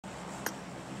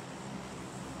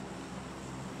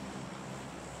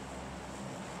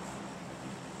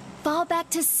Fall back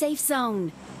to safe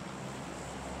zone.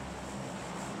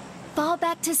 Fall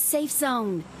back to safe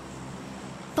zone.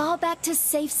 Fall back to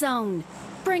safe zone.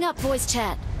 Bring up voice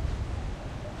chat.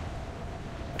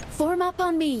 Form up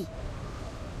on me.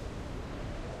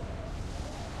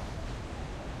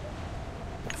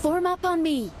 Form up on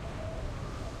me.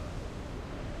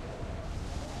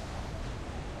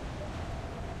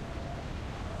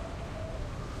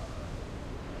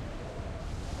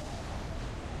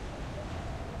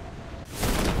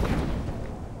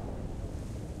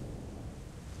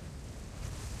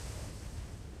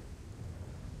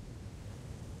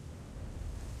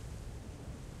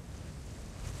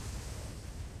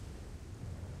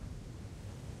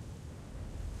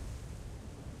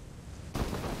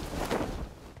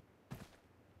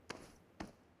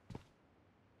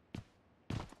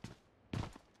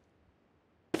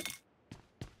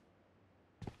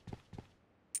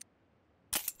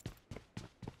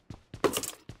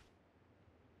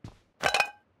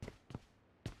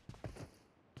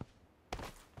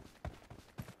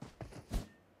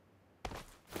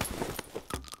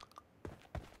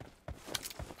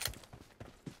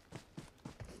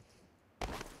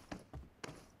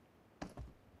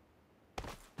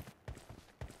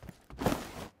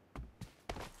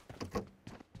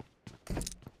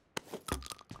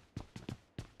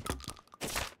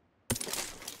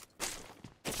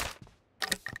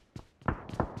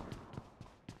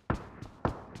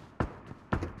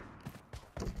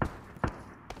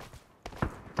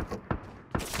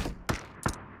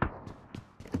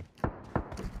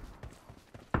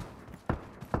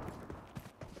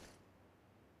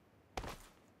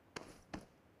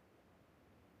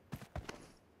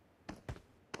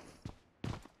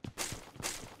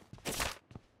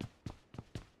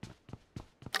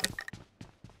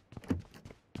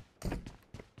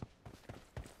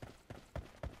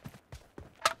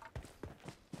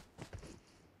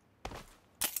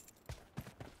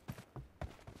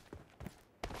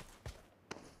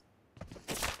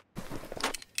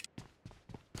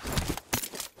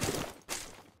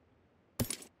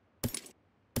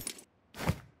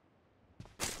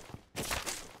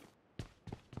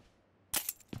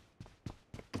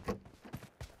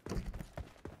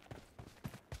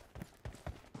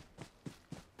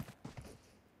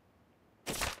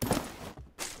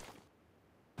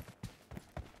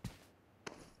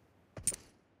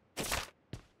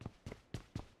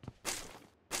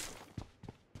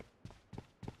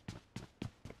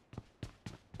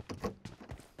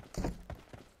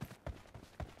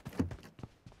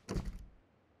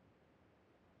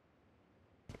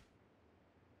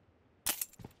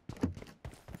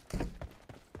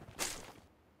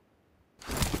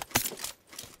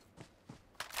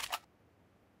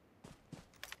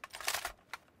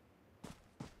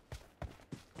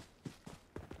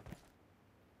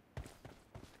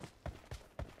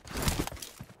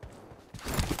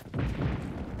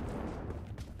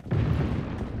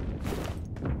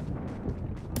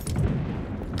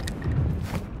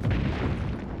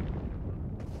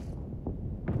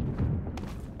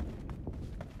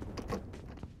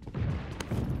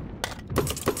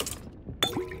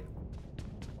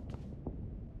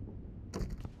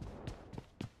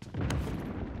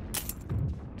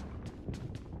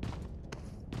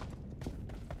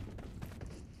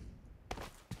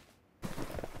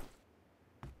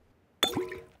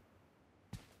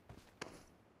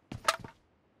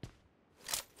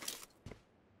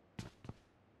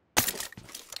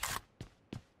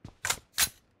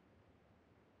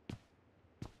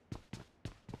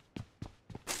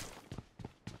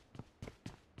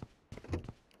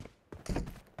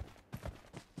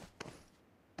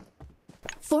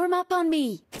 Form up on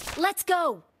me. Let's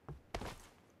go.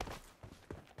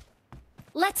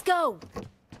 Let's go.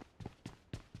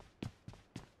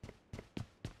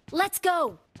 Let's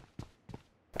go.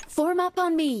 Form up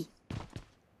on me.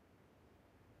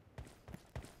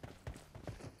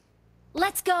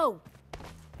 Let's go.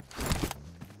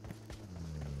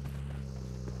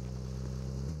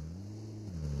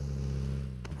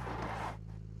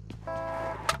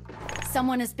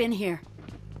 Someone has been here.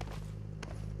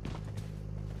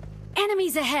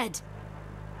 Enemies ahead!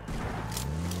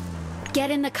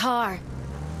 Get in the car.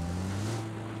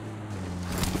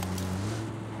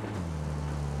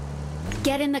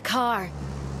 Get in the car.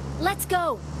 Let's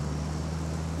go!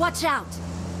 Watch out!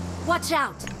 Watch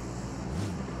out!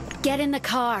 Get in the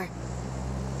car.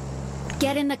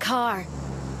 Get in the car.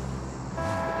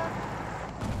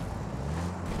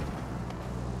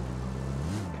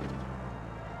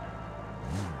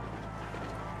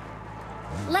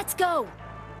 Let's go!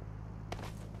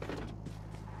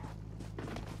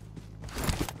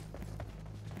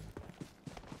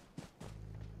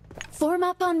 Form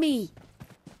up on me.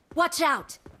 Watch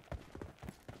out.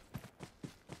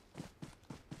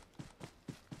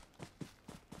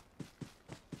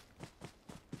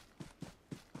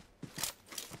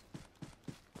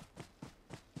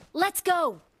 Let's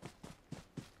go.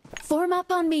 Form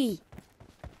up on me.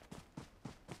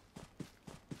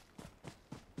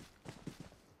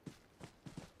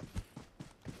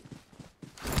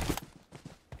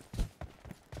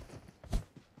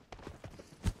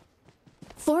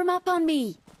 Form up on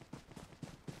me.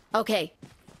 Okay.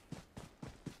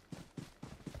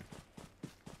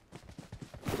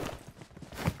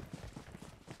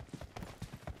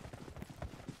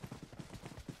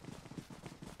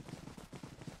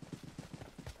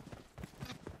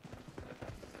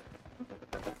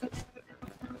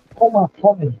 Come on,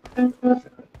 come in.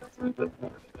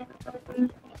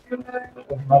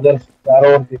 Another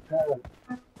star on the travel.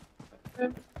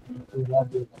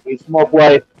 Smoke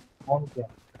white. कौन क्या?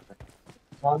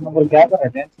 शाम number क्या कर रहा है?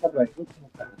 Dance कर रहा है कुछ नहीं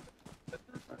कर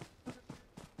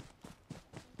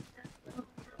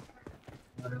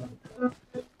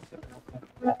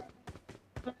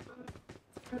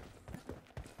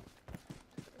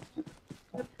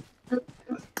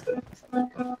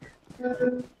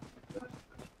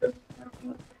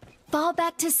Fall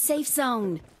back to safe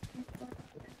zone.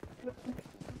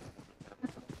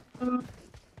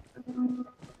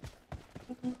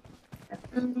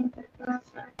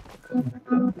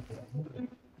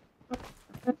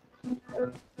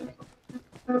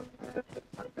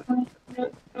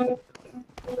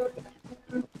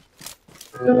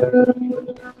 रहा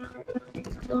है।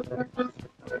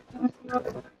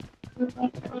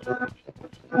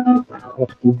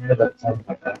 स्कूल में अच्छा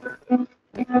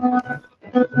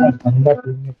ठंडा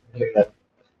पीने मिलेगा।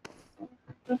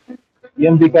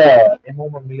 EMD का एमओ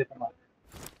में मिले तुम्हारे।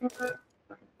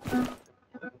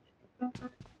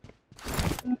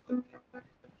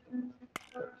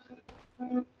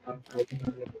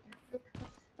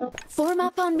 Form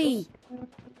up on me.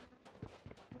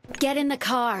 Get in the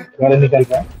car. गाड़ी निकल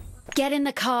गया। Get in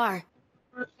the car.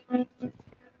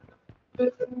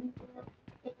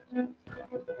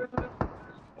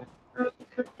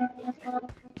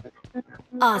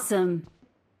 Awesome.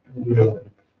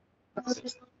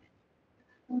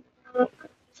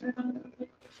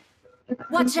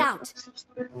 Watch out.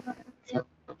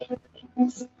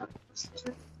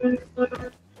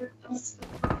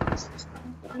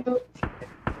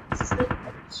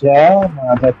 अच्छा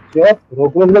माझा चौक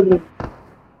रोक रोक रोक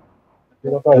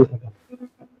रोक रोक रोक रोक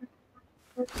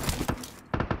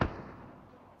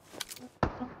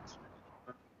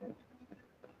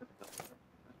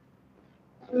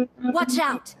Watch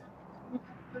out.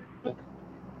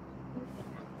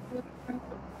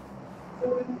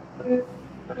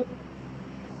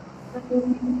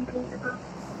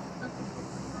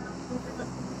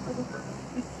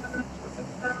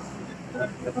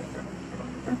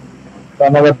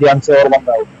 धन्यवाद ध्यान से और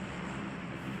बंदा हो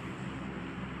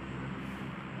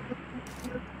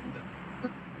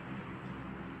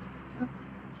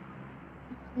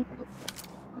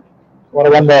और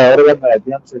बंदा है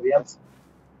ध्यान से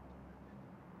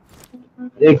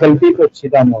एक गलती को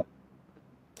सीधा मोड़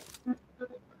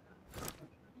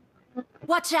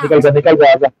Watch out. निकल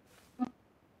जा आजा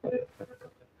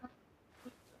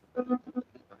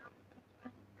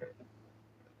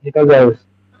निकल जाओ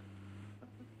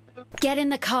Get in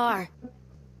the car.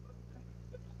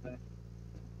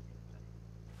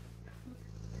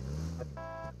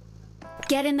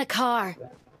 Get in the car.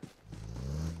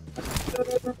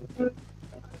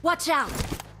 Watch out.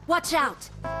 Watch out.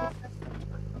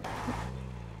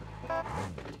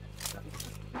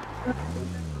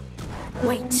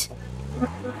 Wait.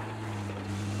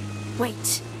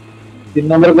 Wait. 3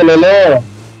 number को ले लो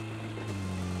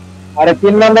अरे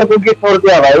 3 नंबर को की छोड़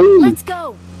दिया भाई Let's go.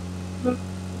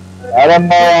 अरे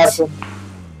मैं यार तुम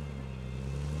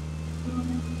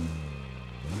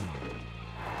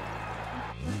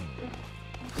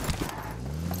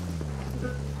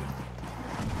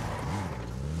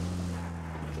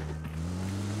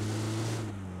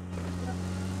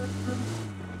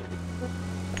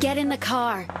Get in the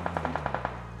car.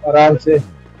 आराम से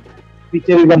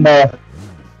पीछे भी बंदा है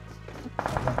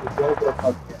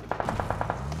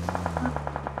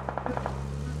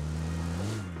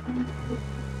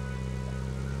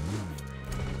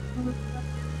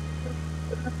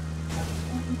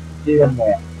ये बंदा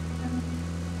है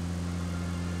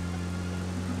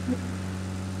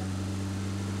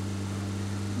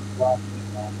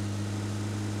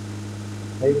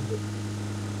सही है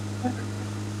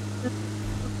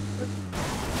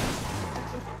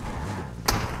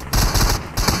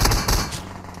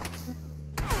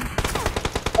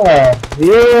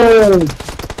ये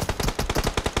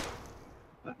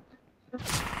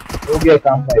हो गया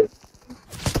काम भाई।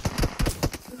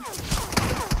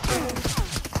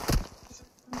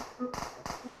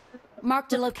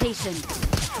 Marked a location.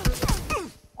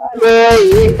 अरे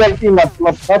एक गलती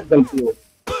मतलब सब गलती हो।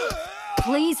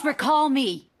 Please recall me.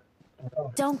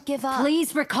 Don't give up.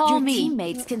 Please recall Your me.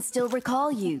 teammates can still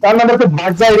recall you. चार नंबर पे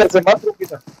भाग जा इधर से, मत रुक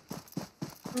इधर।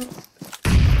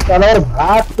 चल और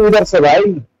भाग तू इधर से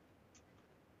भाई,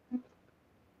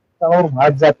 चल और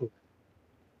भाग जा तू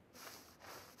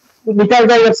निकल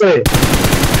जा इधर से।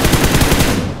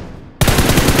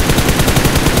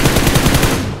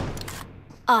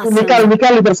 तू निकल Awesome.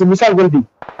 निकल इधर से, निकल जल्दी।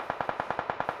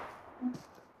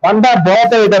 बंदा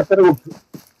बहुत है इधर तेरे को,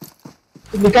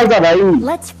 तू निकल जा भाई।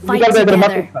 Let's fight निकल जा इधर, मत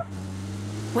together. रुकना।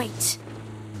 Wait.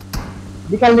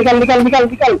 निकल निकल निकल निकल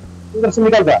निकल, इधर से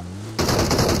निकल जा,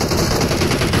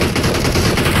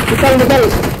 निकल निकल।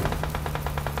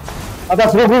 अच्छा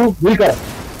सुनो, हिल कर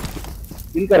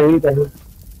हिल कर हिल कर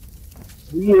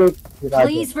ये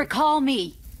Please recall me.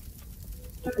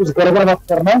 कुछ गड़बड़ मत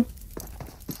करना।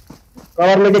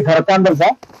 कवर लेके घर के अंदर जा,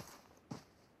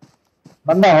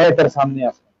 बंदा है तेरे सामने।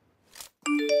 आप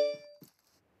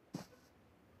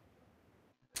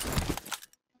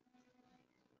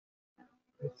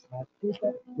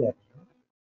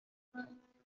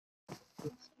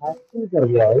कर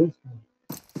दिया है इसने।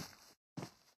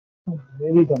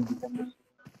 मेरी गंदी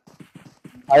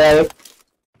आया एक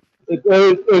एक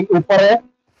एक, एक ऊपर है,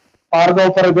 पार का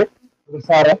ऊपर है, देख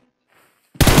सारा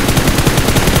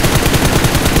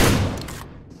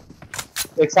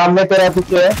एक सामने तेरा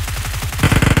पीछे है।